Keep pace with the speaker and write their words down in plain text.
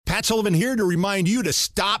Matt Sullivan here to remind you to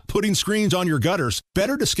stop putting screens on your gutters.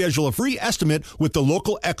 Better to schedule a free estimate with the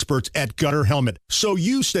local experts at Gutter Helmet so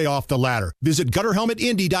you stay off the ladder. Visit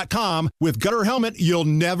GutterHelmetIndy.com. With Gutter Helmet, you'll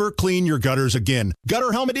never clean your gutters again.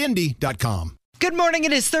 GutterHelmetIndy.com. Good morning.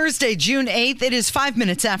 It is Thursday, June 8th. It is 5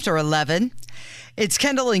 minutes after 11. It's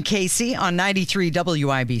Kendall and Casey on 93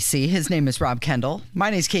 WIBC. His name is Rob Kendall. My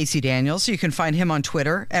name is Casey Daniels. You can find him on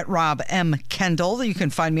Twitter at Rob M. Kendall. You can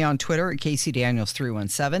find me on Twitter at Casey Daniels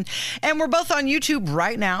 317. And we're both on YouTube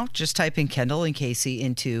right now. Just type in Kendall and Casey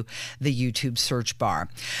into the YouTube search bar.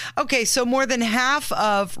 Okay, so more than half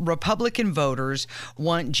of Republican voters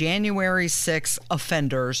want January 6th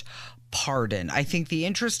offenders pardon. I think the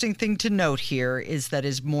interesting thing to note here is that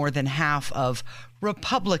is more than half of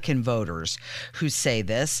Republican voters who say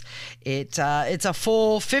this. It's a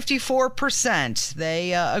full 54%.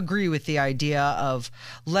 They agree with the idea of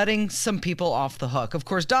letting some people off the hook. Of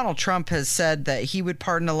course, Donald Trump has said that he would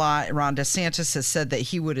pardon a lot. Ron DeSantis has said that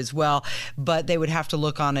he would as well, but they would have to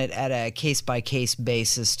look on it at a case-by-case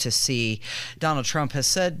basis to see. Donald Trump has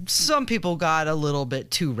said some people got a little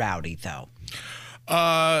bit too rowdy, though.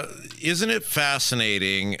 Isn't it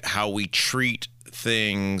fascinating how we treat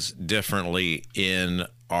things differently in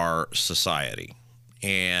our society?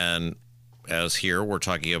 And as here, we're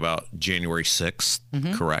talking about January 6th,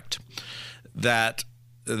 correct? That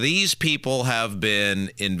these people have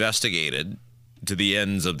been investigated to the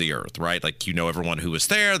ends of the earth, right? Like, you know, everyone who was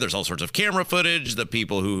there. There's all sorts of camera footage. The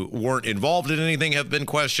people who weren't involved in anything have been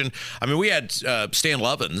questioned. I mean, we had Stan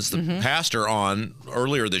Lovins, the pastor, on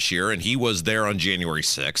earlier this year, and he was there on January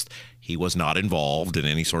 6th. He was not involved in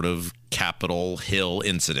any sort of Capitol Hill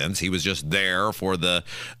incidents. He was just there for the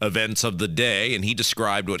events of the day, and he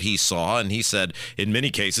described what he saw, and he said in many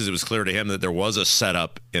cases it was clear to him that there was a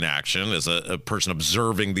setup in action as a person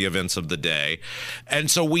observing the events of the day. And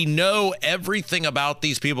so we know everything about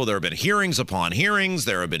these people. There have been hearings upon hearings.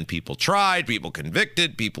 There have been people tried, people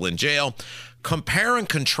convicted, people in jail. Compare and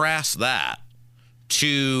contrast that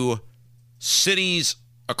to cities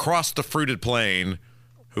across the fruited plain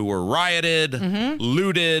who were rioted,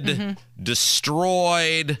 looted,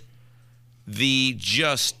 destroyed, the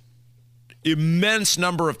just immense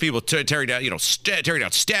number of people tearing down, tearing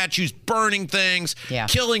down statues, burning things,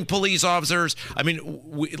 killing police officers. I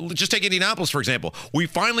mean, just take Indianapolis, for example. We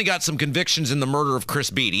finally got some convictions in the murder of Chris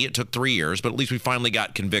Beatty. It took 3 years, but at least we finally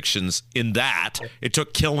got convictions in that. It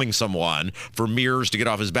took killing someone for Mears to get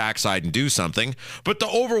off his backside and do something. But the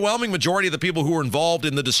overwhelming majority of the people who were involved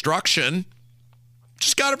in the destruction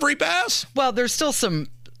just got a free pass. Well, there's still some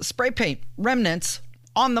spray paint remnants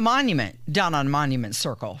on the monument, down on Monument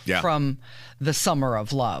Circle from the Summer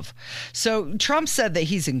of Love. So Trump said that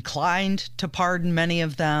he's inclined to pardon many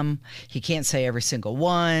of them. He can't say every single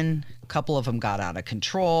one. A couple of them got out of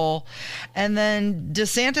control. And then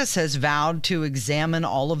DeSantis has vowed to examine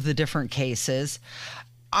all of the different cases.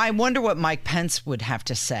 I wonder what Mike Pence would have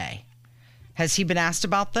to say. Has he been asked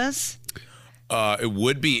about this? It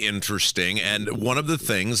would be interesting. And one of the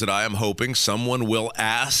things that I am hoping someone will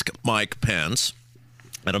ask Mike Pence,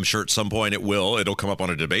 and I'm sure at some point it'll come up on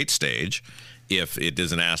a debate stage if it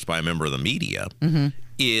isn't asked by a member of the media,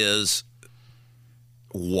 is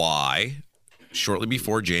why, shortly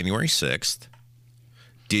before January 6th,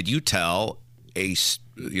 did you tell a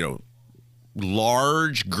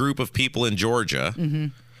large group of people in Georgia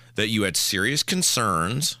that you had serious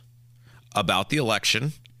concerns about the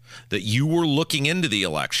election, that you were looking into the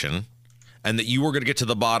election, and that you were going to get to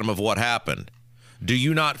the bottom of what happened? Do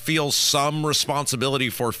you not feel some responsibility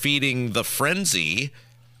for feeding the frenzy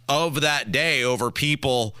of that day over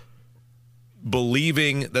people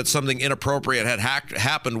believing that something inappropriate had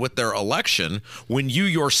happened with their election when you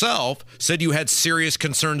yourself said you had serious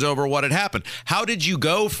concerns over what had happened? How did you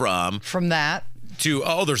go from that to,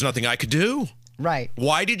 oh, there's nothing I could do? Right.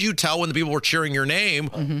 Why did you tell when the people were cheering your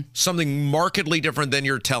name something markedly different than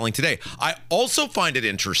you're telling today? I also find it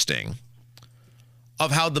interesting of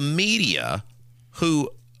how the media, who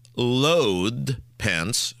loathed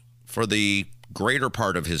Pence for the greater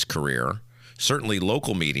part of his career, certainly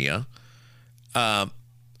local media, are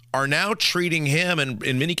now treating him and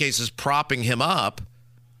in many cases propping him up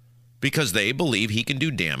because they believe he can do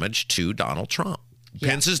damage to Donald Trump.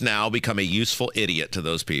 Pence has now become a useful idiot to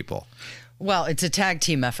those people. Well, it's a tag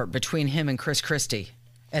team effort between him and Chris Christie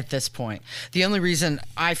at this point. The only reason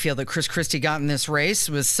I feel that Chris Christie got in this race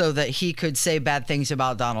was so that he could say bad things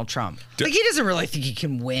about Donald Trump. Like, he doesn't really think he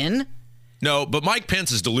can win. No, but Mike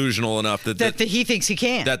Pence is delusional enough that he thinks he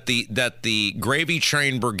can. That the gravy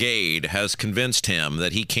train brigade has convinced him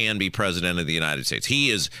that he can be president of the United States. He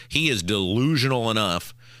is delusional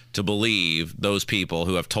enough to believe those people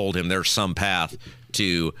who have told him there's some path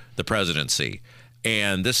to the presidency.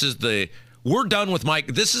 And we're done with Mike.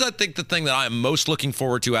 This is, I think, the thing that I'm most looking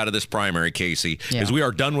forward to out of this primary, Casey, is we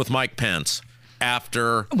are done with Mike Pence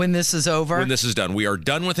after. When this is over? When this is done. We are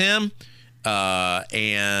done with him,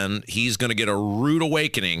 and he's going to get a rude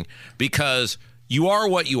awakening because you are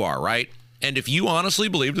what you are, right? And if you honestly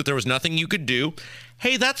believe that there was nothing you could do,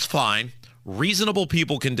 hey, that's fine. Reasonable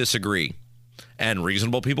people can disagree, and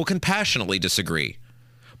reasonable people can passionately disagree.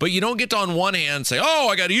 But you don't get to, on one hand, say, oh,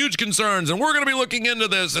 I got huge concerns, and we're going to be looking into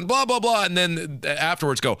this, and blah, blah, blah, and then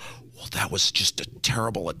afterwards go, well, that was just a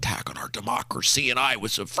terrible attack on our democracy, and I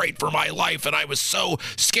was afraid for my life, and I was so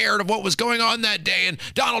scared of what was going on that day, and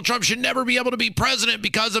Donald Trump should never be able to be president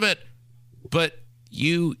because of it. But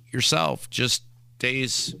you yourself just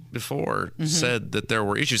days before said that there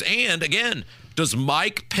were issues. And again, does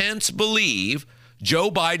Mike Pence believe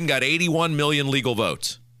Joe Biden got 81 million legal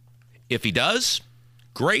votes? If he does,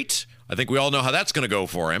 great. I think we all know how that's going to go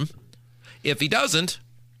for him. If he doesn't,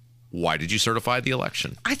 why did you certify the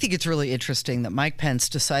election? I think it's really interesting that Mike Pence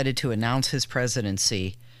decided to announce his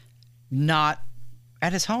presidency not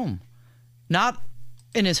at his home, not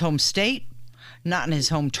in his home state, not in his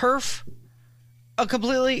home turf, a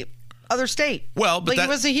completely other state. Well, but he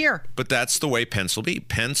wasn't here. But that's the way Pence will be.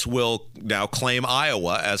 Pence will now claim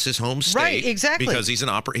Iowa as his home state, right? Exactly, because he's an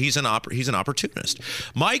opportunist.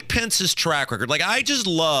 Mike Pence's track record, like, I just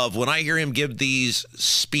love when I hear him give these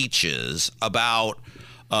speeches about,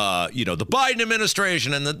 the Biden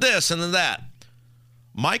administration and the this and the that.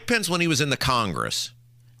 Mike Pence, when he was in the Congress,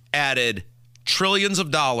 added trillions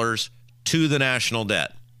of dollars to the national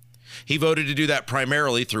debt. He voted to do that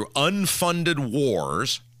primarily through unfunded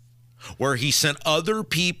wars, where he sent other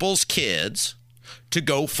people's kids to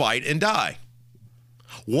go fight and die.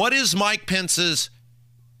 What is Mike Pence's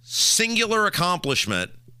singular accomplishment?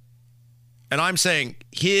 And I'm saying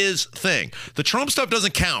his thing. The Trump stuff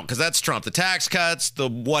doesn't count because that's Trump. The tax cuts, the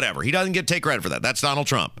whatever. He doesn't take credit for that. That's Donald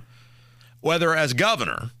Trump. Whether as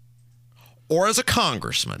governor or as a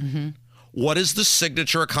congressman, what is the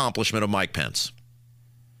signature accomplishment of Mike Pence?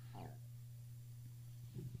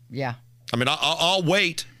 Yeah. I mean, I'll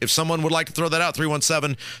wait. If someone would like to throw that out,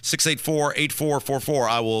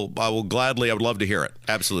 317-684-8444, I would love to hear it.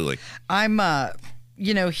 Absolutely. I'm,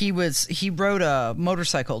 he rode a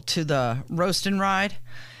motorcycle to the roast and ride,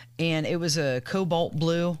 and it was a cobalt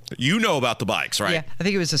blue. You know about the bikes, right? Yeah, I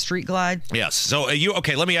think it was a Street Glide. Yes. So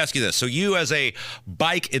okay, let me ask you this. So you, as a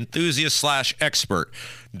bike enthusiast / expert,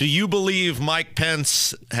 do you believe Mike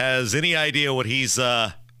Pence has any idea what he's...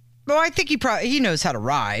 Well, I think he knows how to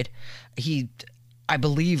ride. He, I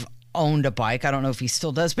believe, owned a bike. I don't know if he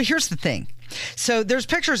still does. But here's the thing. So there's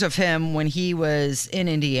pictures of him when he was in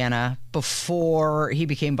Indiana before he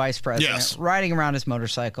became vice president, riding around his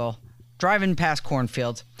motorcycle, driving past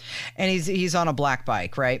cornfields, and he's on a black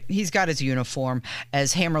bike, right? He's got his uniform,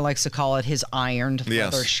 as Hammer likes to call it, his ironed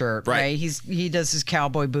leather shirt, right? He does his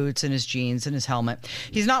cowboy boots and his jeans and his helmet.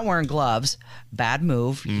 He's not wearing gloves. Bad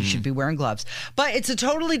move. You should be wearing gloves. But it's a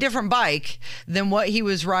totally different bike than what he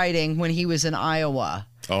was riding when he was in Iowa.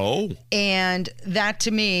 Oh. And that,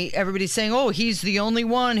 to me, everybody's saying, oh, he's the only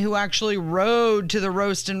one who actually rode to the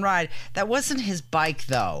roast and ride. That wasn't his bike,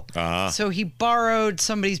 though. So he borrowed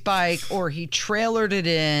somebody's bike, or he trailered it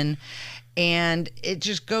in, and it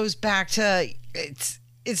just goes back to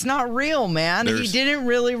it's not real, man. He didn't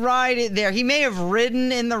really ride it there. He may have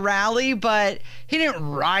ridden in the rally, but he didn't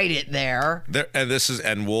ride it there.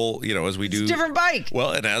 We'll, as we do, it's a different bike.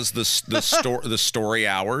 Well, and as the story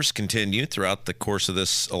hours continue throughout the course of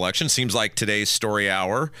this election, seems like today's story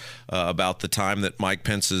hour about the time that Mike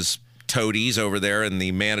Pence's toadies over there in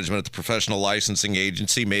the management at the professional licensing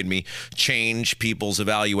agency made me change people's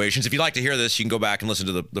evaluations. If you'd like to hear this, you can go back and listen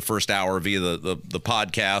to the first hour via the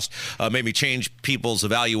podcast. Made me change people's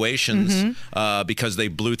evaluations because they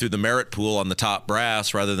blew through the merit pool on the top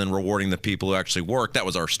brass rather than rewarding the people who actually worked. That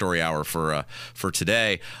was our story hour for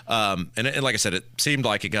today. And like I said, it seemed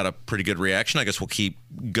like it got a pretty good reaction. I guess we'll keep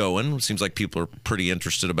going. It seems like people are pretty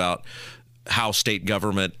interested about how state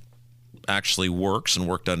government actually works and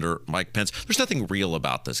worked under Mike Pence. There's nothing real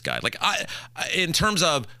about this guy. Like, in terms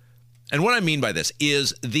of, and what I mean by this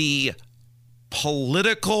is the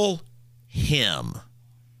political him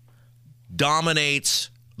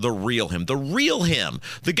dominates the real him. The real him,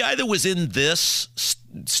 the guy that was in this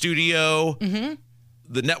studio,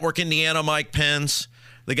 the Network Indiana Mike Pence,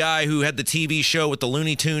 the guy who had the TV show with the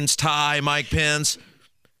Looney Tunes tie, Mike Pence,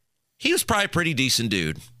 he was probably a pretty decent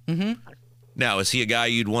dude. Now, is he a guy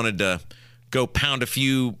you'd wanted to go pound a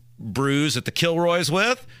few brews at the Kilroys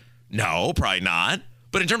with? No, probably not.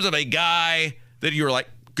 But in terms of a guy that you were like,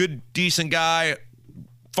 good, decent guy,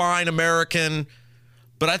 fine American,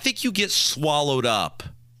 But I think you get swallowed up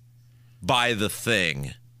by the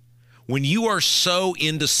thing. When you are so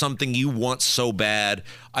into something you want so bad,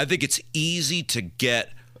 I think it's easy to get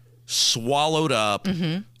swallowed up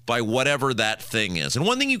by whatever that thing is. And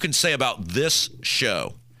one thing you can say about this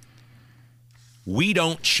show, we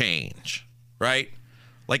don't change, right?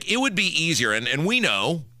 Like, it would be easier, and we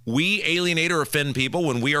know we alienate or offend people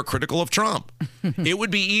when we are critical of Trump. It would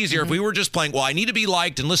be easier if we were just playing, well, I need to be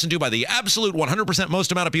liked and listened to by the absolute 100%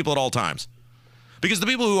 most amount of people at all times. Because the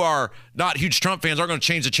people who are not huge Trump fans aren't going to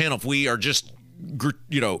change the channel if we are just,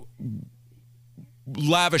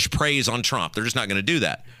 lavish praise on Trump. They're just not going to do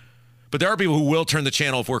that. But there are people who will turn the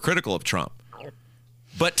channel if we're critical of Trump.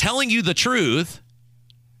 But telling you the truth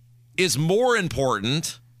is more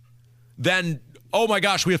important than, oh my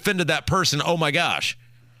gosh, we offended that person. Oh my gosh.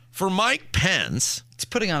 For Mike Pence, It's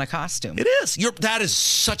putting on a costume. it is. That is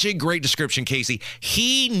such a great description, Casey.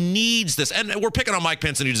 He needs this. And we're picking on Mike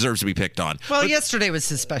Pence, and he deserves to be picked on. Well, yesterday was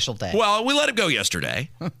his special day. Well, we let him go yesterday.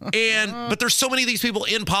 But there's so many of these people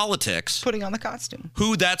in politics Putting on the costume.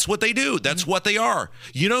 who that's what they do. That's what they are.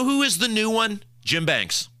 You know who is the new one? Jim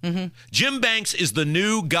Banks. Jim Banks is the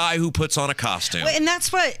new guy who puts on a costume. And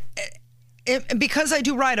that's what... because I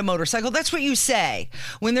do ride a motorcycle, that's what you say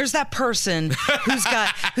when there's that person who's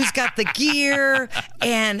got the gear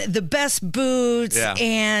and the best boots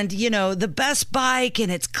and the best bike,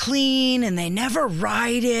 and it's clean, and they never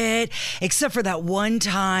ride it except for that one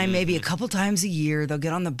time, maybe a couple times a year. They'll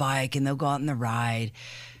get on the bike and they'll go out on the ride.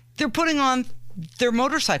 They're putting on their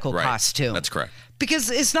motorcycle costume. That's correct. Because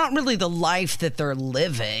it's not really the life that they're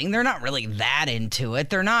living. They're not really that into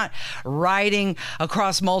it. They're not riding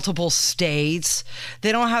across multiple states.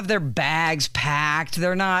 They don't have their bags packed.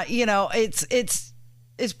 They're not, it's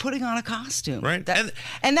putting on a costume. Right.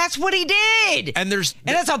 And that's what he did. And as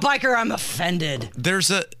a biker, I'm offended.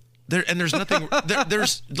 There's nothing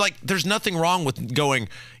there's nothing wrong with going,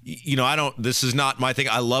 this is not my thing.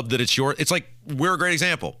 I love that it's your, it's like, we're a great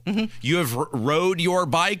example. You have rode your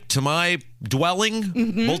bike to my dwelling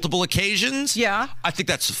multiple occasions. Yeah. I think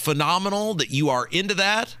that's phenomenal that you are into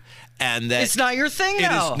that, and that it's not your thing. It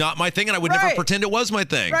is not my thing, and I would never pretend it was my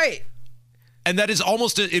thing. Right. And that is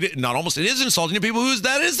it is insulting to people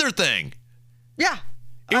that is their thing. Yeah.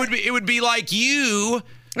 It would be like you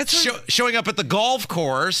showing up at the golf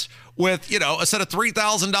course with, a set of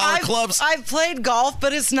 $3,000 clubs. I've played golf,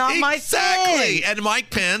 but it's not my thing. Exactly. And Mike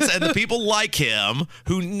Pence and the people like him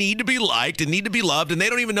who need to be liked and need to be loved, and they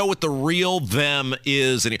don't even know what the real them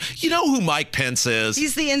is. And you know who Mike Pence is?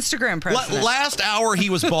 He's the Instagram president. Last hour, he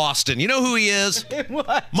was Boston. You know who he is?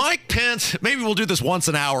 What? Mike Pence. Maybe we'll do this once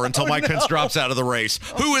an hour until Mike Pence drops out of the race.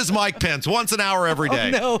 Who is Mike Pence? Once an hour every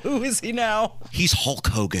day. Oh, no. Who is he now? He's Hulk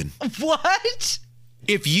Hogan. What?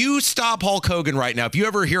 If you stop Hulk Hogan right now, if you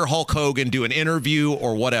ever hear Hulk Hogan do an interview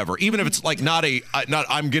or whatever, even if it's like not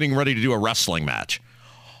I'm getting ready to do a wrestling match,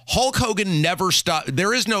 Hulk Hogan never stopped.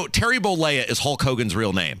 There is no, Terry Bollea is Hulk Hogan's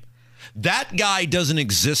real name. That guy doesn't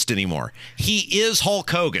exist anymore. He is Hulk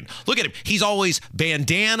Hogan. Look at him. He's always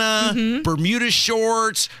bandana, Bermuda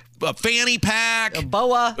shorts, a fanny pack, a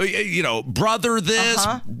boa, brother this,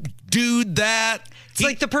 dude that. It's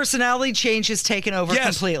like the personality change has taken over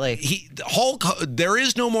completely. There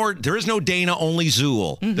is no Dana, only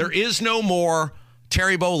Zool. There is no more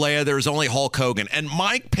Terry Bollea. There's only Hulk Hogan. And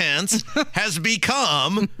Mike Pence has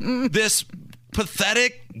become this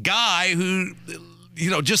pathetic guy who,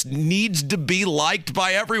 just needs to be liked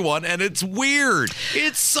by everyone. And it's weird.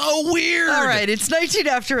 It's so weird. All right. It's 19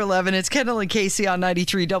 after 11. It's Kendall and Casey on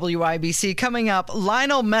 93 WIBC. Coming up,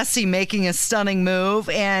 Lionel Messi making a stunning move,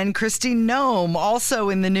 and Kristi Noem also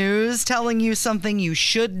in the news telling you something you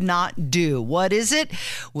should not do. What is it?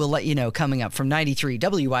 We'll let you know coming up from 93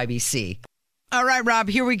 WIBC. All right, Rob,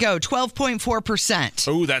 here we go. 12.4%.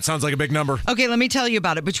 Oh, that sounds like a big number. Okay, let me tell you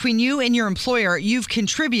about it. Between you and your employer, you've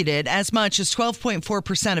contributed as much as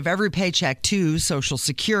 12.4% of every paycheck to Social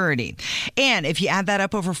Security. And if you add that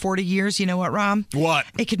up over 40 years, you know what, Rob? What?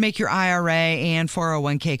 It could make your IRA and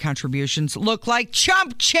 401k contributions look like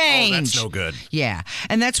chump change. Oh, that's no good. Yeah,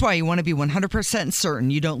 and that's why you want to be 100% certain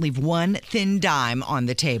you don't leave one thin dime on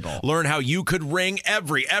the table. Learn how you could wring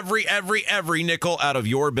every nickel out of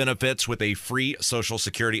your benefits with a free Social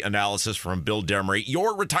Security analysis from Bill Demery,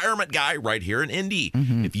 your retirement guy right here in Indy.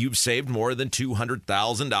 If you've saved more than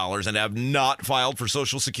 $200,000 and have not filed for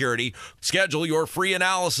Social Security, schedule your free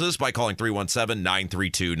analysis by calling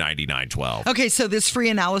 317-932-9912. Okay, so this free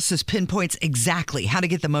analysis pinpoints exactly how to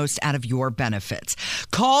get the most out of your benefits.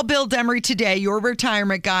 Call Bill Demery today, your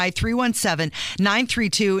retirement guy,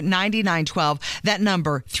 317-932-9912. That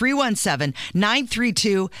number,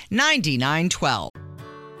 317-932-9912.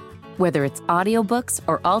 Whether it's audiobooks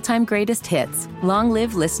or all-time greatest hits, long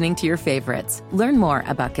live listening to your favorites. Learn more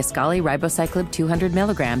about Kisqali Ribociclib 200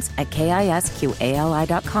 milligrams at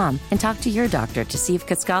KISQALI.com and talk to your doctor to see if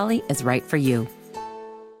Kisqali is right for you.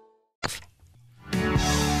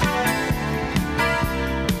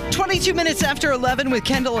 22 minutes after 11 with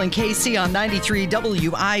Kendall and Casey on 93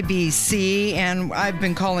 WIBC. And I've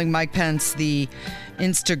been calling Mike Pence the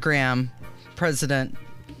Instagram president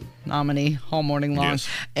nominee all morning long. Yes.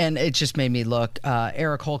 And it just made me look.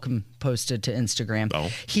 Eric Holcomb posted to Instagram.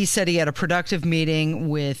 Oh. He said he had a productive meeting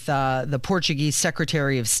with the Portuguese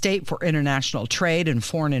Secretary of State for International Trade and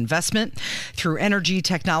Foreign Investment. Through energy,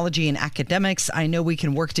 technology, and academics, I know we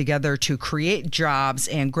can work together to create jobs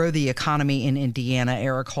and grow the economy in Indiana.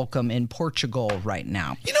 Eric Holcomb in Portugal right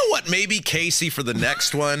now. You know what? Maybe Casey for the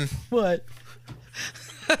next one. What?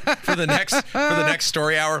 For the next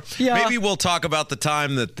story hour, Yeah. maybe we'll talk about the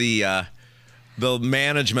time that the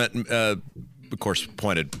management, of course,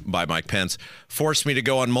 appointed by Mike Pence, forced me to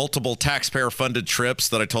go on multiple taxpayer-funded trips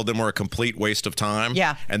that I told them were a complete waste of time.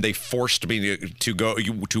 Yeah. And they forced me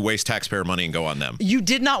to waste taxpayer money and go on them. You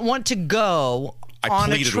did not want to go I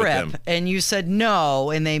on a pleaded with trip, them. and you said no,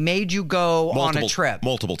 and they made you go on a trip.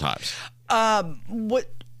 Multiple times. What?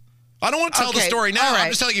 I don't want to tell the Okay, story now. all right. I'm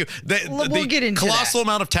just telling you that We'll get into colossal that.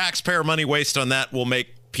 amount of taxpayer money wasted on that will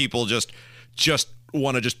make people just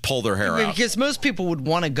want to just pull their hair out. Because most people would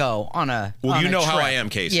want to go on a Well, on you a know how trip. I am,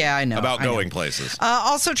 Casey. Yeah, I know. About I know. going places.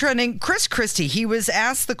 Also trending, Chris Christie. He was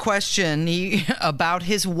asked the question about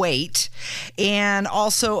his weight and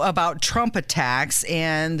also about Trump attacks,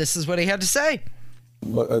 and this is what he had to say.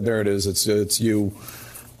 There it is. It's you.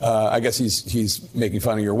 I guess he's making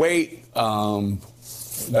fun of your weight.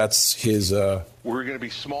 That's his. We're going to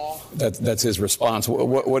be small. That's his response.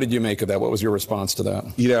 What did you make of that? What was your response to that?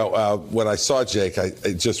 You know, when I saw Jake, I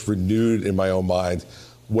just renewed in my own mind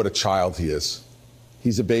what a child he is.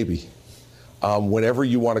 He's a baby. Whenever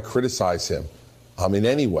you want to criticize him in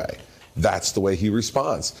any way, that's the way he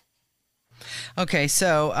responds. Okay,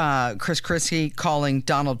 so Chris Christie calling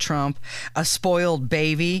Donald Trump a spoiled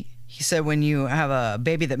baby. He said when you have a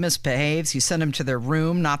baby that misbehaves, you send them to their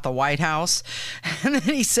room, not the White House. And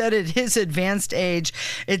then he said at his advanced age,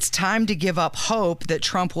 it's time to give up hope that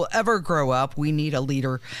Trump will ever grow up. We need a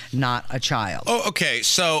leader, not a child. Oh, okay.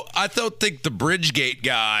 So I think the Bridgegate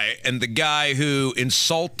guy and the guy who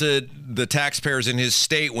insulted the taxpayers in his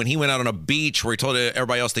state when he went out on a beach where he told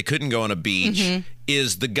everybody else they couldn't go on a beach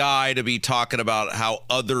is the guy to be talking about how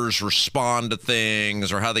others respond to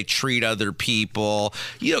things or how they treat other people.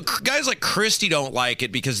 You know, guys like Christie don't like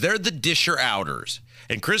it because they're the disher-outers.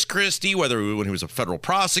 And Chris Christie, whether when he was a federal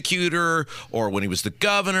prosecutor or when he was the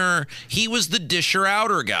governor, he was the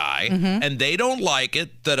disher-outer guy. And they don't like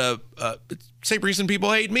it that same reason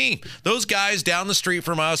people hate me. Those guys down the street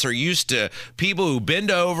from us are used to people who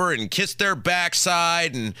bend over and kiss their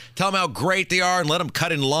backside and tell them how great they are and let them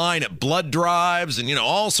cut in line at blood drives and, you know,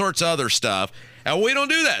 all sorts of other stuff. And we don't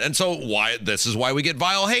do that. And so this is why we get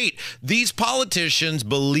vile hate. These politicians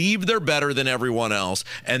believe they're better than everyone else.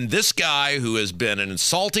 And this guy who has been an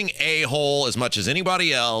insulting a-hole as much as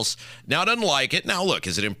anybody else now doesn't like it. Now, look,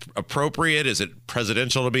 is it appropriate? Is it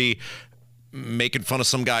presidential to be making fun of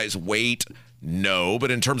some guy's weight? No,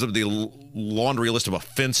 but in terms of the laundry list of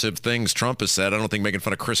offensive things Trump has said, I don't think making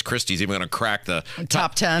fun of Chris Christie's even going to crack the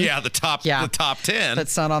top 10. Yeah, the top 10.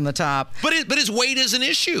 That's not on the top. But his weight is an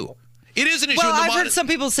issue. It is an issue. Well, I've heard some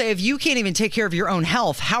people say if you can't even take care of your own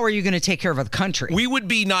health, how are you going to take care of the country? We would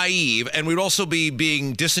be naive, and we'd also be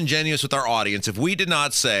being disingenuous with our audience if we did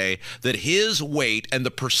not say that his weight and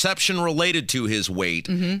the perception related to his weight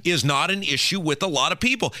is not an issue with a lot of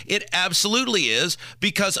people. It absolutely is,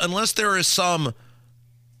 because unless there is some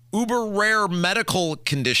uber rare medical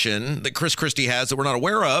condition that Chris Christie has that we're not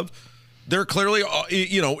aware of, there clearly,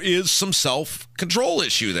 is some self-control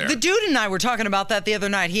issue there. The dude and I were talking about that the other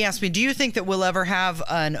night. He asked me, do you think that we'll ever have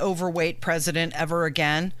an overweight president ever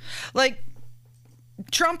again? Like,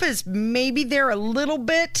 Trump is maybe there a little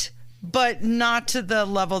bit, but not to the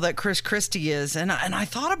level that Chris Christie is. And I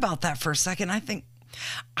thought about that for a second.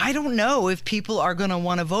 I don't know if people are going to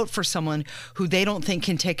want to vote for someone who they don't think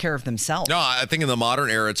can take care of themselves. No, I think in the modern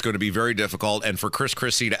era, it's going to be very difficult. And for Chris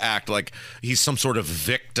Christie to act like he's some sort of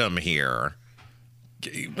victim here.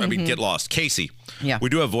 I mean, get lost. Casey, Yeah. we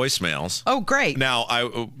do have voicemails. Oh, great. Now,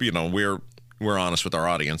 we're we're honest with our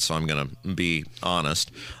audience, so I'm going to be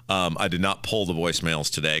honest. I did not pull the voicemails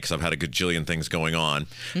today because I've had a gajillion things going on.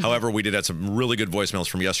 However, we did have some really good voicemails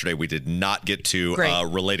from yesterday. We did not get to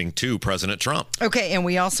relating to President Trump. Okay, and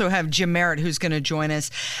we also have Jim Merritt, who's going to join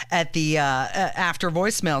us at the after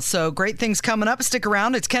voicemail. So great things coming up. Stick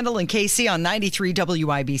around. It's Kendall and Casey on 93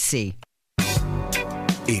 WIBC.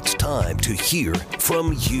 It's time to hear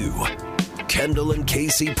from you. Kendall and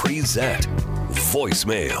Casey present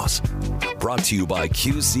Voicemails. Brought to you by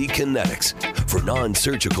QC Kinetics for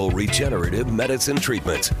non-surgical regenerative medicine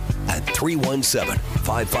treatments at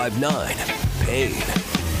 317-559-PAIN.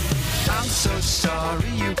 I'm so sorry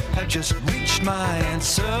you have just reached my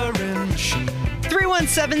answering machine.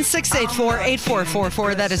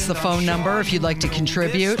 317-684-8444. That is the phone number if you'd like to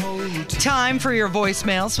contribute. Time for your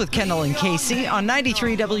voicemails with Kendall and Casey on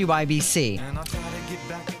 93 WIBC.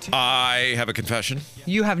 I have a confession.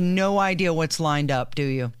 You have no idea what's lined up, do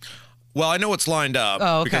you? Well, I know what's lined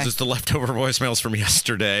up because it's the leftover voicemails from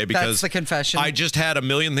yesterday. Because that's the confession. I just had a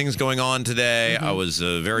million things going on today. I was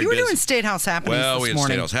very busy. You were doing State House happenings this morning. Well, we had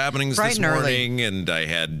State House happenings Bright this and morning, and I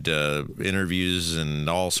had interviews and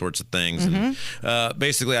all sorts of things. And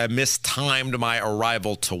basically, I mistimed my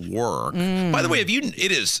arrival to work. By the way,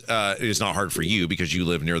 it is not hard for you because you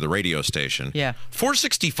live near the radio station. Yeah.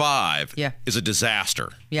 465 is a disaster.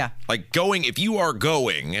 Yeah. Like if you are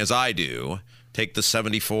going, as I do, take the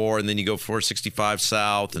 74 and then you go 465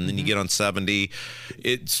 south and then you get on 70.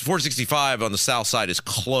 It's 465 on the south side is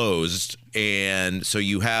closed, and so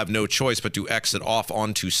you have no choice but to exit off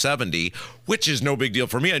onto 70, which is no big deal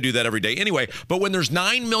for me. I do that every day anyway. But when there's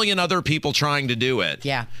 9 million other people trying to do it,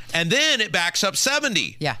 and then it backs up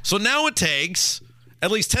 70. So now it takes at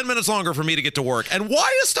least 10 minutes longer for me to get to work. And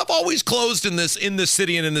why is stuff always closed in this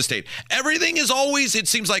city and in this state? Everything is always, it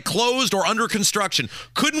seems like, closed or under construction.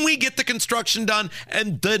 Couldn't we get the construction done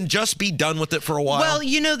and then just be done with it for a while? Well,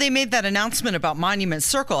 they made that announcement about Monument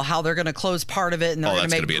Circle, how they're going to close part of it and they're going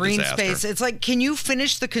to make green space. It's like, can you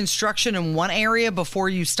finish the construction in one area before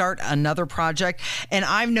you start another project? And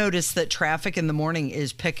I've noticed that traffic in the morning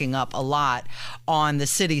is picking up a lot on the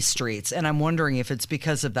city streets. And I'm wondering if it's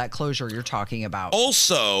because of that closure you're talking about.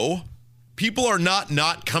 Also, people are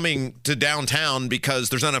not coming to downtown because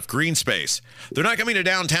there's not enough green space. They're not coming to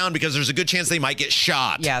downtown because there's a good chance they might get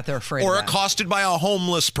shot. Yeah, they're afraid or of that. Accosted by a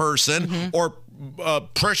homeless person, or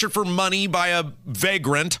pressured for money by a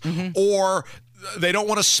vagrant, or they don't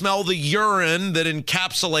want to smell the urine that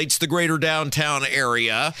encapsulates the greater downtown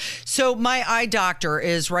area. So my eye doctor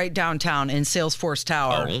is right downtown in Salesforce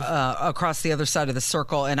Tower, across the other side of the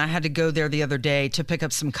circle. And I had to go there the other day to pick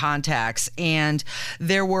up some contacts. And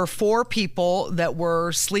there were 4 people that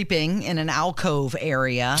were sleeping in an alcove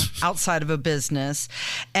area outside of a business.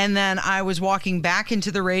 And then I was walking back into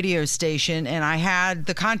the radio station and I had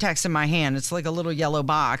the contacts in my hand. It's like a little yellow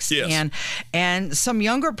box. Yes. And some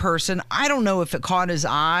younger person, I don't know if it caught his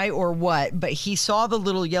eye or what, but he saw the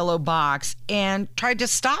little yellow box and tried to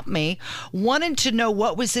stop me, wanted to know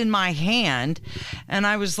what was in my hand. And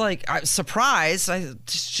I was like, surprised,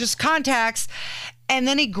 just contacts. And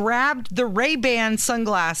then he grabbed the Ray-Ban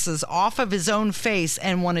sunglasses off of his own face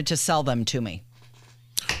and wanted to sell them to me.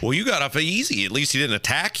 Well, you got off easy. At least he didn't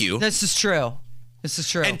attack you. This is true.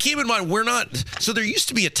 And keep in mind, so there used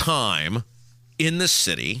to be a time in this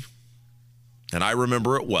city, and I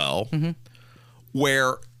remember it well,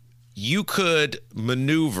 where you could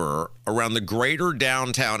maneuver around the greater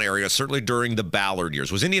downtown area, certainly during the Ballard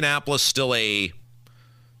years. Was Indianapolis still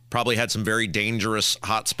probably had some very dangerous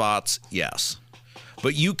hot spots? Yes.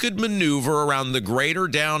 But you could maneuver around the greater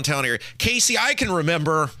downtown area. Casey, I can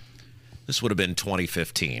remember, this would have been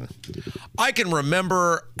 2015. I can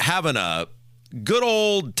remember having a good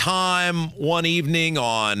old time one evening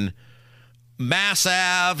on Mass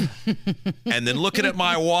Ave and then looking at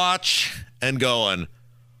my watch and going,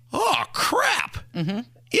 oh, crap.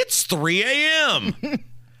 It's 3 a.m.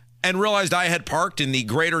 and realized I had parked in the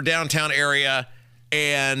greater downtown area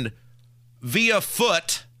and via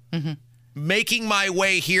foot making my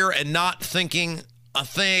way here and not thinking a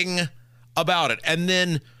thing about it. And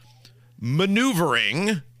then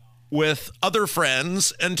maneuvering with other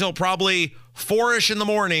friends until probably 4-ish in the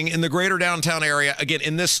morning in the greater downtown area. Again,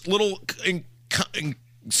 in this little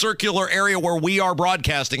circular area where we are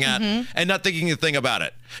broadcasting at and not thinking a thing about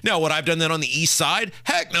it. Now, would I've done that on the east side?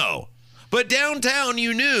 Heck no. But downtown,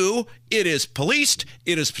 you knew it is policed,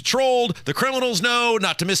 it is patrolled, the criminals know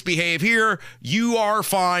not to misbehave here. You are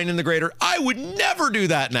fine in the greater. I would never do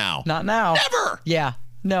that now. Not now. Never. Yeah.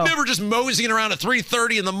 No. Never just moseying around at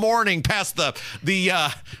 3:30 in the morning past the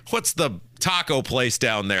what's the taco place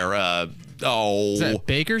down there? Oh. Is that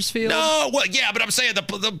Bakersfield? No, well, yeah, but I'm saying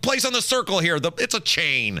the place on the circle here, it's a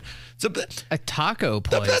chain. It's a taco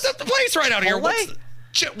place. The place right out here. What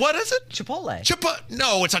is it? Chipotle.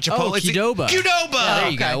 No, it's not Chipotle. Oh, Qdoba. Qdoba. There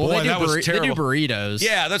you go. Well, Boy, that was they terrible. do burritos.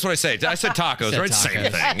 Yeah, that's what I say. I said tacos, right?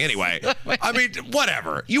 Same thing. Anyway, I mean,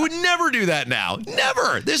 whatever. You would never do that now.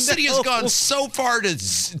 Never. This city has gone so far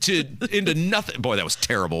into nothing. Boy, that was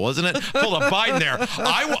terrible, wasn't it? Pull a Biden there.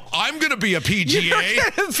 I'm going to be a PGA.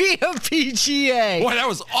 You're going to be a PGA. Boy, that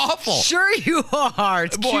was awful. Sure you are.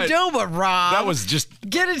 It's Boy, Qdoba, Rob. That was just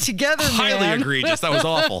get it together, highly man. egregious. That was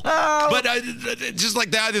awful. But just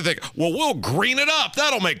like that, I think, well, we'll green it up.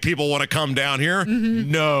 That'll make people want to come down here. Mm-hmm.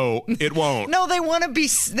 No, it won't. No, they want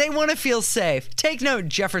to feel safe. Take note,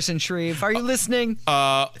 Jefferson Shreve. Are you listening?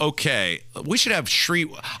 Okay. We should have Shreve.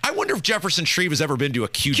 I wonder if Jefferson Shreve has ever been to a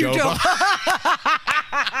Qdoba.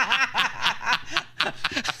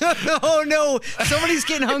 Oh no, somebody's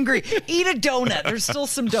getting hungry. Eat a donut. There's still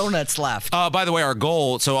some donuts left. By the way, our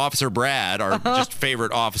goal, so Officer Brad, our just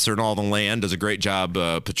favorite officer in all the land, does a great job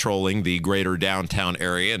patrolling the greater downtown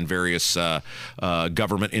area and various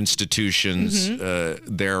government institutions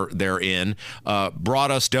they're in,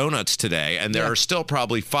 brought us donuts today, and there are still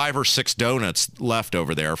probably 5 or 6 donuts left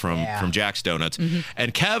over there from Jack's Donuts.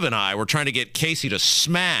 And Kev and I were trying to get Casey to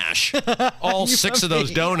smash all 6 of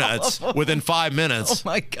those donuts within 5 minutes. Oh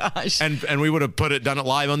my gosh. And we would have done it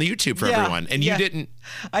live on the YouTube for everyone. And you didn't.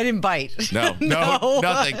 I didn't bite. No,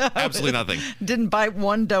 nothing. Absolutely nothing. Didn't bite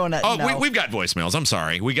one donut. Oh, no. we've got voicemails. I'm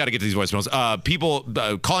sorry. We got to get to these voicemails. People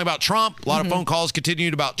calling about Trump. A lot of phone calls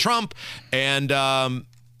continued about Trump. And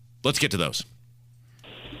let's get to those.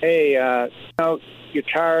 Hey, you're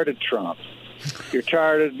tired of Trump. You're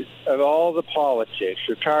tired of all the politics.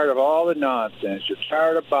 You're tired of all the nonsense. You're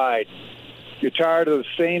tired of Biden. You're tired of the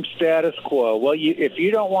same status quo. Well, if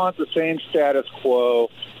you don't want the same status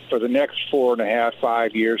quo for the next 4.5,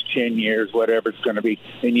 5 years, 10 years, whatever it's going to be,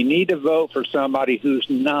 then you need to vote for somebody who's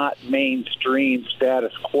not mainstream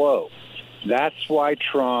status quo. That's why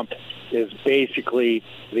Trump is basically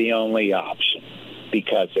the only option.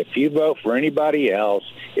 Because if you vote for anybody else,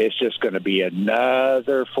 it's just going to be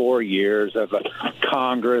another 4 years of a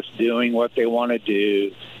Congress doing what they want to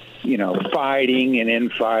do, fighting and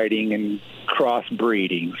infighting and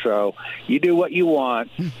crossbreeding. So you do what you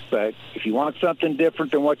want, but if you want something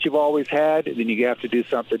different than what you've always had, then you have to do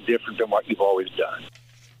something different than what you've always done.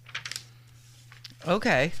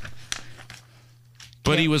 Okay.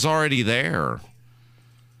 But he was already there.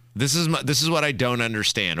 This is what I don't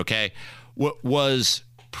understand, okay? Was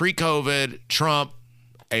pre-COVID Trump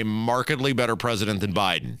a markedly better president than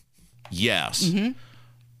Biden? Yes. Mm-hmm.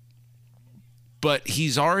 But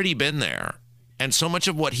he's already been there. And so much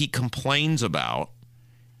of what he complains about,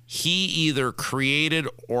 he either created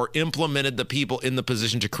or implemented the people in the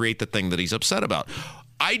position to create the thing that he's upset about.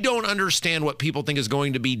 I don't understand what people think is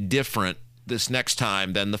going to be different this next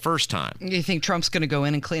time than the first time. You think Trump's going to go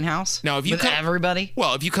in and clean house? Now, if you everybody?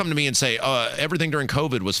 Well, if you come to me and say everything during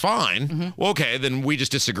COVID was fine, well, okay, then we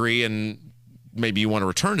just disagree and maybe you want to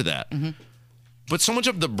return to that. But so much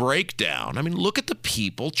of the breakdown, I mean, look at the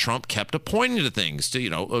people Trump kept appointing to things,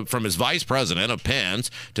 from his vice president of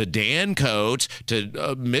Pence to Dan Coats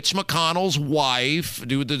to Mitch McConnell's wife,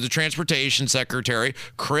 the transportation secretary,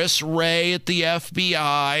 Chris Wray at the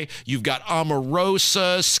FBI. You've got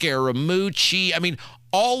Omarosa, Scaramucci. I mean,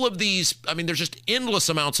 all of these, there's just endless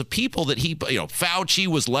amounts of people that Fauci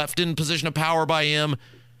was left in position of power by him.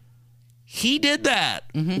 He did that.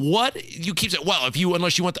 What you keep saying? Well,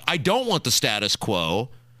 unless you want, I don't want the status quo.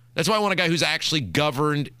 That's why I want a guy who's actually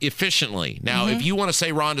governed efficiently. Now, if you want to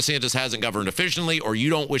say Ron DeSantis hasn't governed efficiently, or you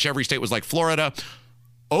don't wish every state was like Florida,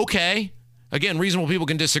 okay. Again, reasonable people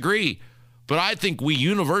can disagree. But I think we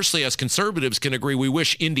universally as conservatives can agree we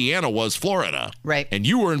wish Indiana was Florida. Right. And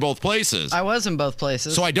you were in both places. I was in both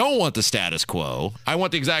places. So I don't want the status quo. I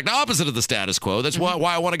want the exact opposite of the status quo. That's why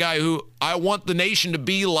I want a guy I want the nation to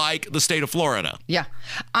be like the state of Florida. Yeah.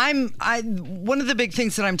 One of the big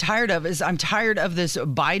things that I'm tired of is I'm tired of this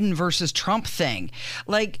Biden versus Trump thing.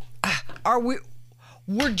 Like,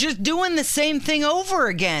 we're just doing the same thing over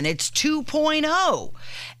again. It's 2.0.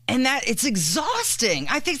 And that it's exhausting.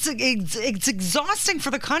 I think it's exhausting for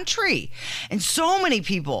the country. And so many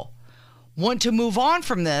people want to move on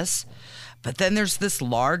from this. But then there's this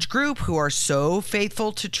large group who are so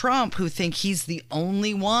faithful to Trump who think he's the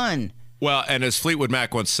only one. Well, and as Fleetwood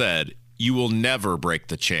Mac once said, you will never break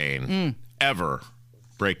the chain. Ever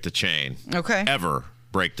break the chain. Okay. Ever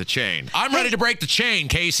break the chain. I'm ready to break the chain,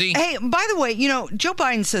 Casey. Hey, by the way, Joe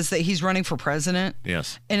Biden says that he's running for president.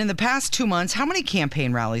 Yes. And in the past 2 months, how many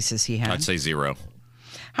campaign rallies has he had? I'd say 0.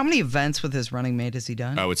 How many events with his running mate has he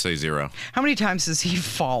done? I would say 0. How many times has he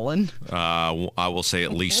fallen? I will say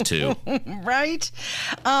at least 2. Right?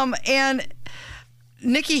 And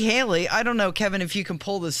Nikki Haley, I don't know, Kevin, if you can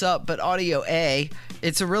pull this up, but audio A,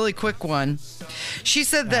 it's a really quick one. She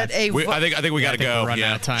said that I think we got to go. We're running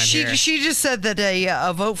out of time here. She just said that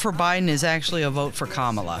a vote for Biden is actually a vote for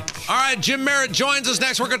Kamala. All right, Jim Merritt joins us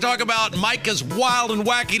next. We're going to talk about Micah's wild and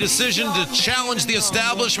wacky decision to challenge the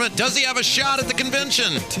establishment. Does he have a shot at the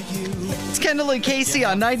convention? It's Kendall and Casey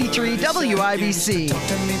on 93 WIBC. Talk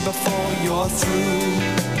to me before you're through.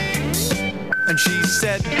 And she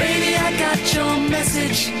said, baby, I got your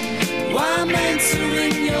message. Why I'm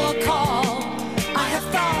answering your call. I have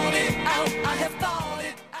thought it out. I have thought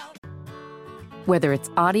it out. Whether it's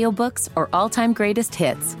audiobooks or all-time greatest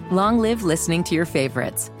hits, long live listening to your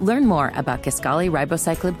favorites. Learn more about Kisqali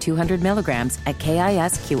Ribociclib 200 milligrams at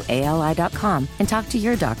KISQALI.com and talk to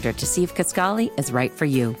your doctor to see if Kisqali is right for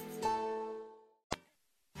you.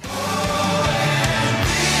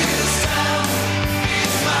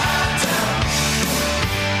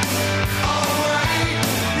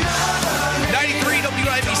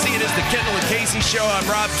 Kendall and Casey show. I'm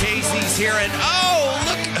Rob. Casey's here, and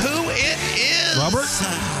look who it is. Robert.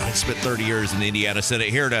 I spent 30 years in the Indiana Senate,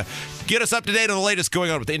 here to get us up to date on the latest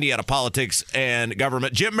going on with Indiana politics and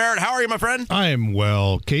government. Jim Merritt, how are you, my friend? I am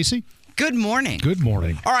well. Casey? Good morning. Good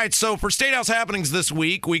morning. All right, so for State House happenings this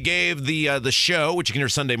week, we gave the show, which you can hear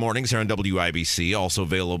Sunday mornings here on WIBC, also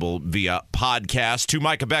available via podcast, to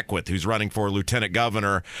Micah Beckwith, who's running for lieutenant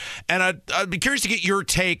governor. And I'd be curious to get your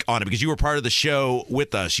take on it, because you were part of the show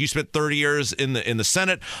with us. You spent 30 years in the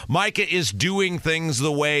Senate. Micah is doing things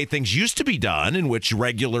the way things used to be done, in which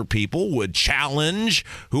regular people would challenge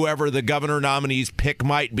whoever the governor nominee's pick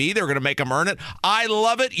might be. They're going to make them earn it. I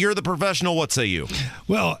love it. You're the professional. What say you?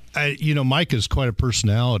 Well, Mike is quite a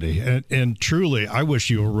personality, and truly, I wish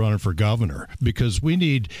you were running for governor, because we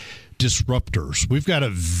need disruptors. We've got a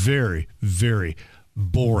very, very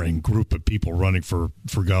boring group of people running for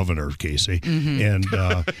governor, Casey, and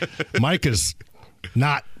Mike is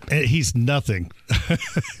not. He's nothing.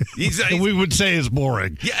 We would say is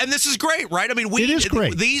boring. Yeah, and this is great, right? I mean, it is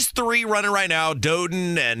great. These three running right now,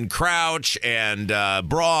 Doden and Crouch and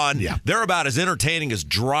Braun, they're about as entertaining as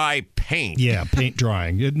dry paint. Yeah, paint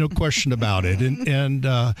drying. No question about it.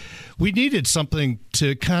 And we needed something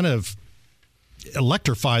to kind of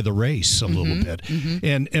electrify the race a little bit.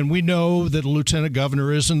 And we know that a lieutenant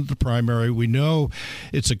governor isn't the primary. We know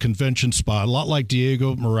it's a convention spot, a lot like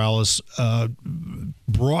Diego Morales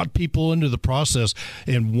brought people into the process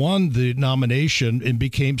and won the nomination and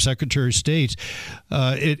became Secretary of State.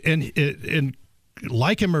 And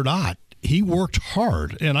like him or not, he worked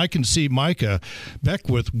hard, and I can see Micah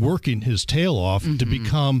Beckwith working his tail off to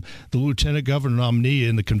become the lieutenant governor nominee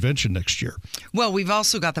in the convention next year. Well, we've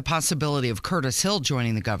also got the possibility of Curtis Hill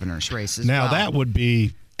joining the governor's race as well. Now, that would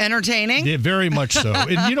be entertaining. Yeah, very much so.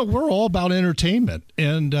 And, we're all about entertainment.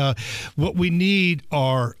 And what we need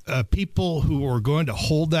are people who are going to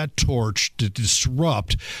hold that torch to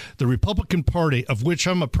disrupt the Republican Party, of which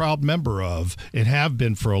I'm a proud member of and have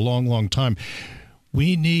been for a long, long time.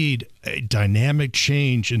 We need a dynamic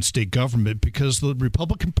change in state government, because the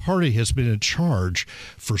Republican Party has been in charge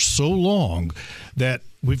for so long that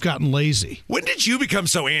we've gotten lazy. When did you become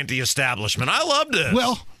so anti-establishment? I loved it.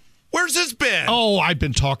 Well, where's this been? Oh, I've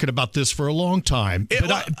been talking about this for a long time.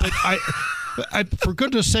 For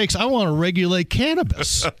goodness sakes, I want to regulate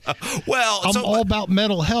cannabis. Well, I'm all about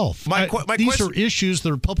mental health. These are issues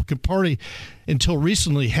the Republican Party, until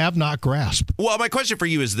recently, have not grasped. Well, my question for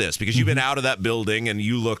you is this, because you've been out of that building and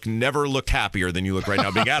you never looked happier than you look right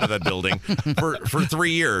now being out of that building for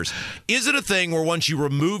 3 years. Is it a thing where once you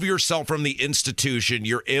remove yourself from the institution,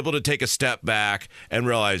 you're able to take a step back and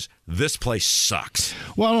realize this place sucks?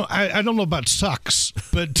 Well, I don't know about sucks,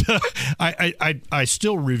 but I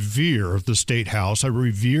still revere the State House. I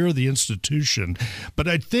revere the institution. But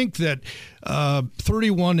I think that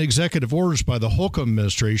 31 executive orders by the Holcomb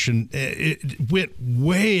administration, it went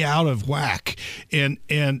way out of whack, and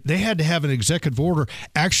they had to have an executive order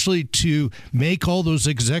actually to make all those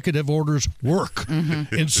executive orders work.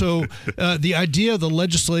 And so the idea of the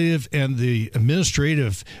legislative and the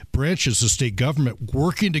administrative branches of state government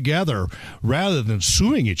working together rather than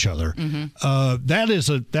suing each other,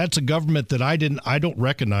 that's a government that I don't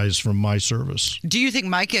recognize from my service. Do you think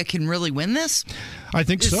Micah can really win this? I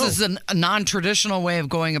think so. This is a non-traditional way of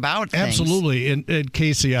going about things. Absolutely. And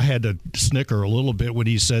Casey, I had to snicker a little bit when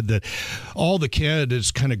he said that all the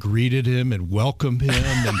candidates kind of greeted him and welcomed him.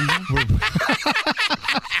 And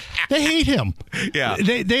They hate him. Yeah.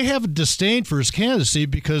 They have a disdain for his candidacy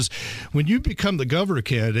because when you become the governor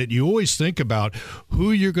candidate, you always think about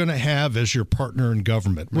who you're going to have as your partner in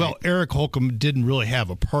government. Right. Well, Eric Holcomb didn't really have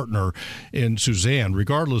a partner in Suzanne,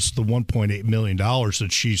 regardless of the $1.8 million that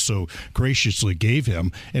she so graciously gave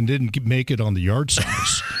him and didn't make it on the yard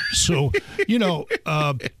signs. So,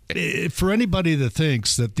 for anybody that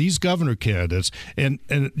thinks that these governor candidates and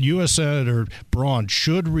U.S. Senator Braun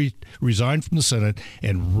should resign from the Senate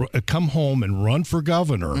and come home and run for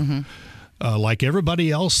governor like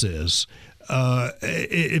everybody else is,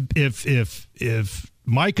 if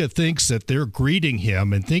Micah thinks that they're greeting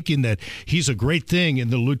him and thinking that he's a great thing in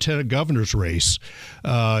the lieutenant governor's race,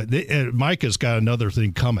 Micah's got another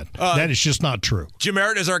thing coming. That is just not true. Jim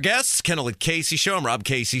Merritt is our guest. Kendall and Casey Show. I'm Rob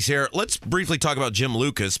Casey's here. Let's briefly talk about Jim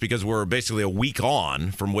Lucas because we're basically a week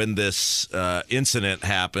on from when this incident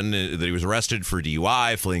happened, that he was arrested for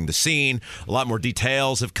DUI, fleeing the scene. A lot more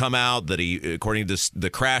details have come out that he, according to the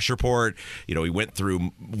crash report, he went through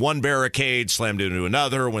one barricade, slammed into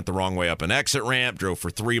another, went the wrong way up an exit ramp, drove for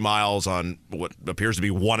 3 miles on what appears to be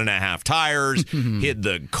 1.5 tires, hid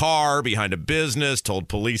the car behind a business, told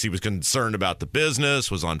police he was concerned about the business,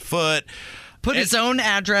 was on foot. Put his own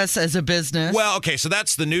address as a business. Well, okay, so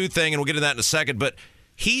that's the new thing, and we'll get into that in a second, but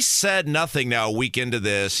he said nothing now a week into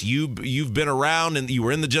this. You've been around, and you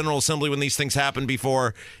were in the General Assembly when these things happened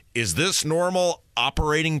before. Is this normal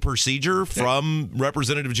operating procedure from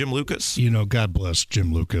Representative Jim Lucas? God bless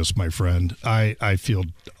Jim Lucas, my friend. I feel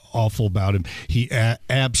awful about him. He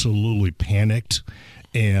absolutely panicked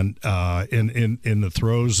and in the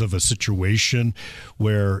throes of a situation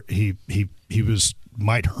where he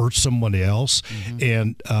might hurt someone else,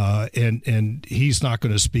 and he's not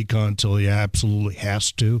going to speak on until he absolutely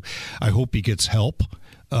has to. I hope he gets help.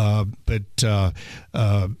 But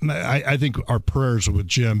I think our prayers are with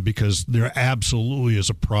Jim because there absolutely is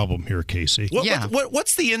a problem here, Casey.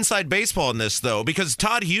 What's the inside baseball in this, though? Because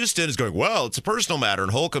Todd Houston is going, well, it's a personal matter.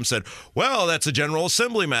 And Holcomb said, well, that's a General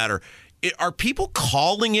Assembly matter. Are people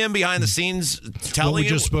calling him behind the scenes, telling him? We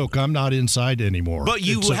just spoke. I'm not inside anymore. But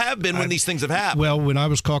you have been when these things have happened. Well, when I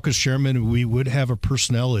was caucus chairman, we would have a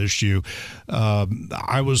personnel issue.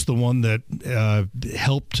 I was the one that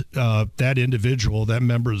helped that individual, that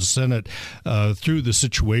member of the Senate, through the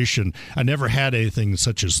situation. I never had anything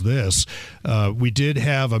such as this. We did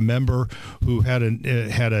have a member who had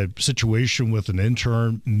a situation with an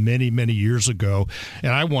intern many, many years ago,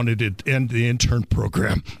 and I wanted to end the intern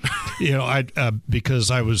program.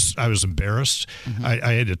 Because I was embarrassed.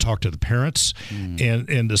 I had to talk to the parents,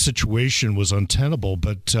 and the situation was untenable.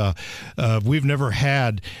 But we've never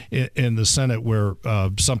had in the Senate where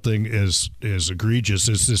something as egregious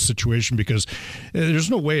as this situation, because there's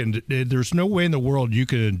no way in the world you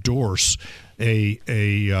can endorse a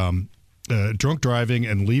drunk driving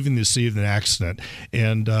and leaving the scene of an accident,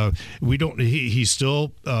 and we don't. He's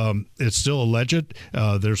still. It's still alleged.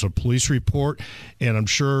 There's a police report, and I'm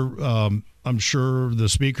sure the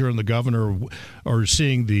speaker and the governor are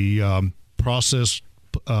seeing the process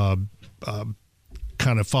kind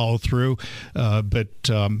of follow through. But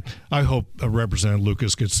I hope Representative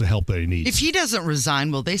Lucas gets the help that he needs. If he doesn't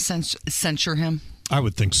resign, will they censure him? I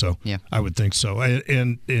would think so. Yeah, I would think so.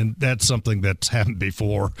 And that's something that's happened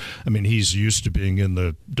before. I mean, he's used to being in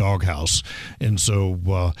the doghouse, and so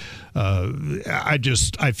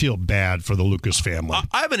I feel bad for the Lucas family.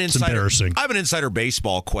 It's embarrassing. I have an insider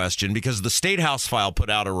baseball question because the State House file put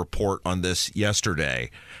out a report on this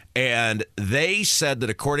yesterday. And they said that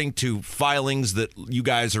according to filings that you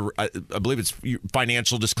guys are, I believe it's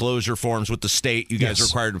financial disclosure forms with the state, you guys are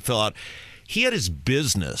required to fill out. He had his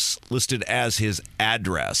business listed as his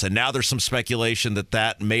address, and now there's some speculation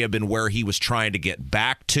that may have been where he was trying to get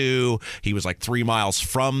back to. He was like 3 miles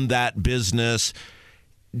from that business.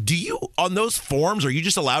 Do you, on those forms, are you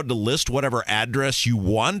just allowed to list whatever address you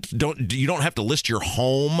want? You don't have to list your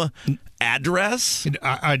home address?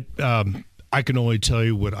 I can only tell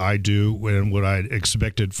you what I do and what I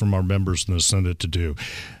expected from our members in the Senate to do.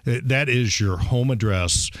 That is your home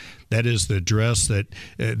address. That is the address that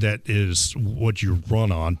is what you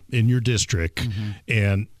run on in your district.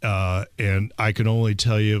 And I can only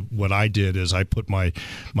tell you what I did is I put my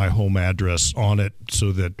home address on it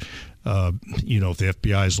so that if the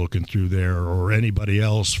FBI is looking through there or anybody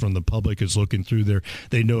else from the public is looking through there,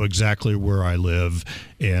 they know exactly where I live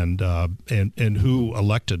and who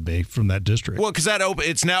elected me from that district. Well, because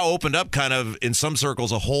it's now opened up kind of in some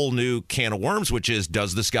circles a whole new can of worms, which is,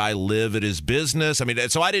 does this guy live at his business? I mean,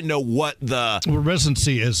 so I didn't know what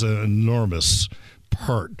residency is an enormous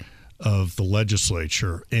part of the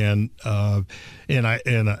legislature, and I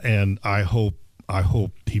hope I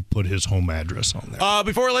hope he put his home address on there.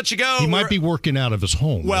 Before I let you go, he might be working out of his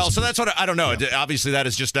home. Well, so that's what I don't know. Yeah. Obviously, that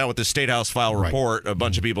is just now with the State House file report. Right. A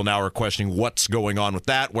bunch of people now are questioning what's going on with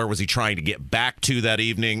that. Where was he trying to get back to that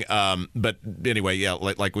evening? But anyway, yeah,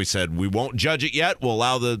 like we said, we won't judge it yet. We'll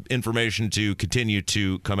allow the information to continue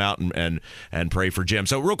to come out and pray for Jim.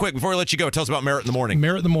 So real quick, before I let you go, tell us about Merit in the Morning.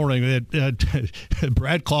 Merit in the Morning.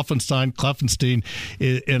 Brad Kloffenstein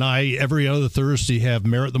and I, every other Thursday, have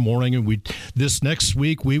Merit in the Morning. And this next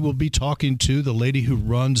week, we will be talking to the lady who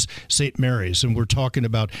runs St. Mary's. And we're talking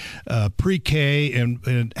about pre-K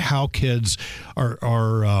and how kids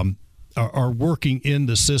are working in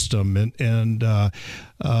the system.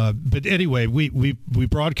 But anyway, we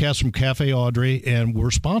broadcast from Cafe Audrey, and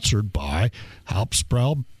we're sponsored by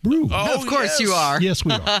Hauptsbrau Brew. Oh, of course you are. Yes,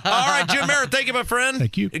 we are. All right, Jim Merritt, thank you, my friend.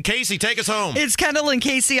 Thank you. Casey, take us home. It's Kendall and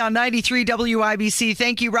Casey on 93 WIBC.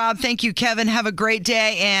 Thank you, Rob. Thank you, Kevin. Have a great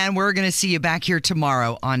day, and we're going to see you back here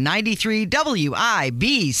tomorrow on 93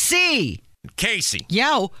 WIBC. Casey.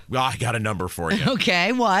 Yo. Well, I got a number for you.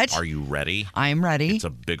 Okay, what? Are you ready? I am ready. It's a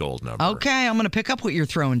big old number. Okay, I'm going to pick up what you're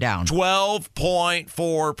throwing down.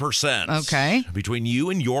 12.4%. Okay. Between you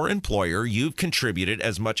and your employer, you've contributed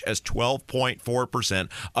as much as 12.4%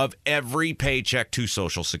 of every paycheck to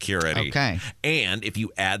Social Security. Okay. And if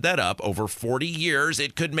you add that up over 40 years,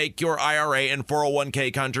 it could make your IRA and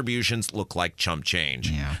 401k contributions look like chump change.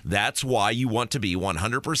 Yeah. That's why you want to be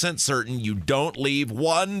 100% certain you don't leave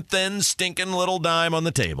one thin, stinking little dime on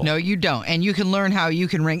the table. No, you don't. And you can learn how you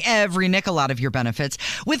can wring every nickel out of your benefits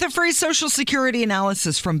with a free Social Security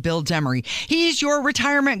analysis from Bill Demery. He's your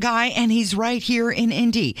retirement guy, and he's right here in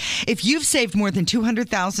Indy. If you've saved more than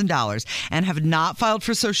 $200,000 and have not filed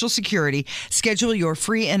for Social Security, schedule your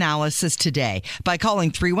free analysis today by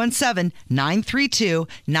calling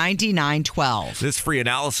 317-932-9912. This free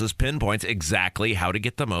analysis pinpoints exactly how to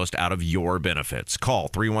get the most out of your benefits. Call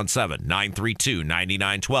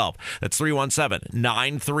 317-932-9912. That's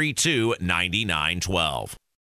 317-932-9912.